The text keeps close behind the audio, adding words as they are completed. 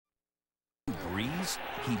Brees?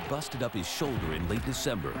 He busted up his shoulder in late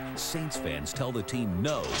December. Saints fans tell the team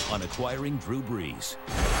no on acquiring Drew Brees.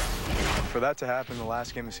 For that to happen the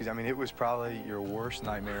last game of the season, I mean, it was probably your worst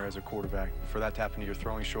nightmare as a quarterback. For that to happen to your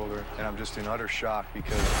throwing shoulder, and I'm just in utter shock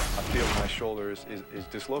because I feel my shoulder is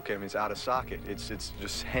dislocated. I mean, it's out of socket. It's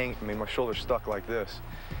just hanging. I mean, my shoulder's stuck like this.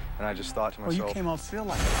 And I just thought to myself... Well, you came off the field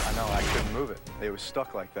like that. I know, I couldn't move it. It was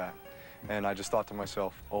stuck like that. And I just thought to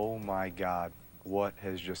myself, oh my God, what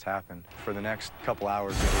has just happened? For the next couple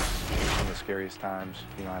hours, it was one of the scariest times,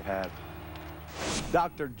 I've had.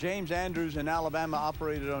 Dr. James Andrews in Alabama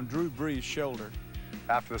operated on Drew Brees' shoulder.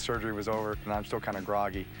 After the surgery was over, and I'm still kind of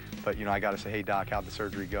groggy, but, I got to say, hey, Doc, how'd the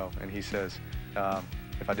surgery go? And he says,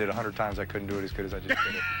 if I did 100 times, I couldn't do it as good as I just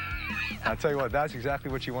did it. And I'll tell you what, that's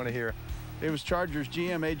exactly what you want to hear. It was Chargers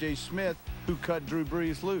GM A.J. Smith who cut Drew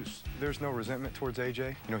Brees loose. There's no resentment towards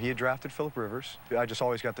A.J. He had drafted Phillip Rivers. I just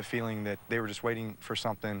always got the feeling that they were just waiting for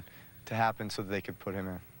something to happen so that they could put him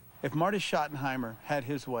in. If Marty Schottenheimer had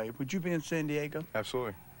his way, would you be in San Diego?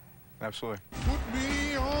 Absolutely. Absolutely. Put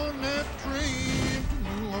me on that train to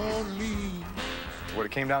New Orleans. What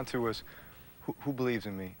it came down to was who believes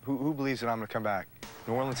in me? Who believes that I'm going to come back?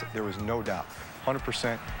 New Orleans, there was no doubt.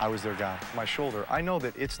 100%, I was their guy. My shoulder, I know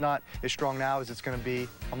that it's not as strong now as it's going to be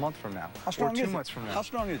a month from now. How strong or 2 is it? months from now. How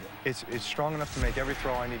strong is it? It's strong enough to make every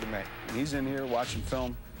throw I need to make. He's in here watching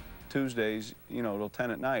film Tuesdays, till 10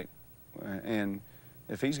 at night. And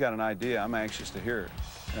if he's got an idea, I'm anxious to hear it.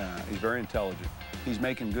 He's very intelligent. He's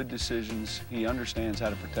making good decisions. He understands how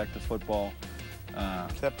to protect the football.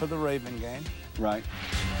 Except for the Raven game. Right.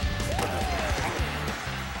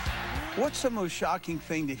 What's the most shocking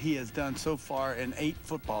thing that he has done so far in 8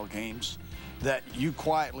 football games that you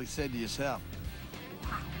quietly said to yourself?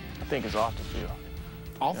 I think it's off the field.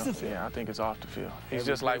 Off the field? Yeah, I think it's off the field. He's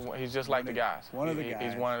just like the guys. One of the guys.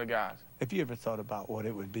 He's one of the guys. Have you ever thought about what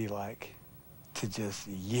it would be like to just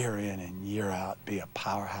year in and year out be a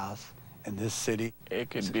powerhouse in this city? It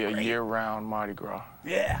could be a year-round Mardi Gras.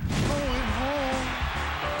 Yeah. Going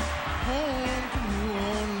home to New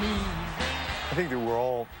Orleans. I think that we're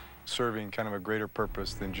all serving kind of a greater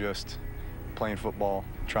purpose than just playing football,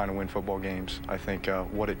 trying to win football games. I think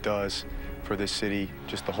what it does for this city,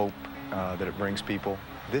 just the hope that it brings people.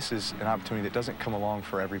 This is an opportunity that doesn't come along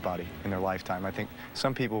for everybody in their lifetime. I think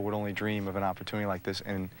some people would only dream of an opportunity like this,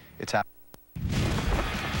 and it's happening.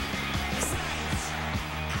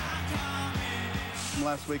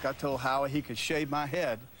 Last week I told Howie he could shave my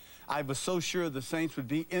head. I was so sure the Saints would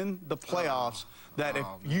be in the playoffs that if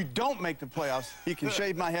you don't make the playoffs, he can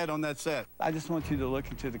shave my head on that set. I just want you to look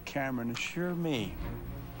into the camera and assure me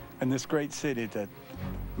in this great city that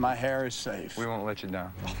my hair is safe. We won't let you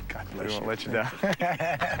down. Oh, God bless we you. won't let you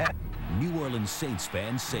down. New Orleans Saints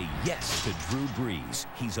fans say yes to Drew Brees.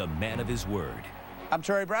 He's a man of his word. I'm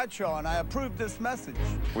Terry Bradshaw, and I approve this message.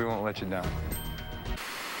 We won't let you down.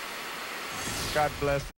 God bless.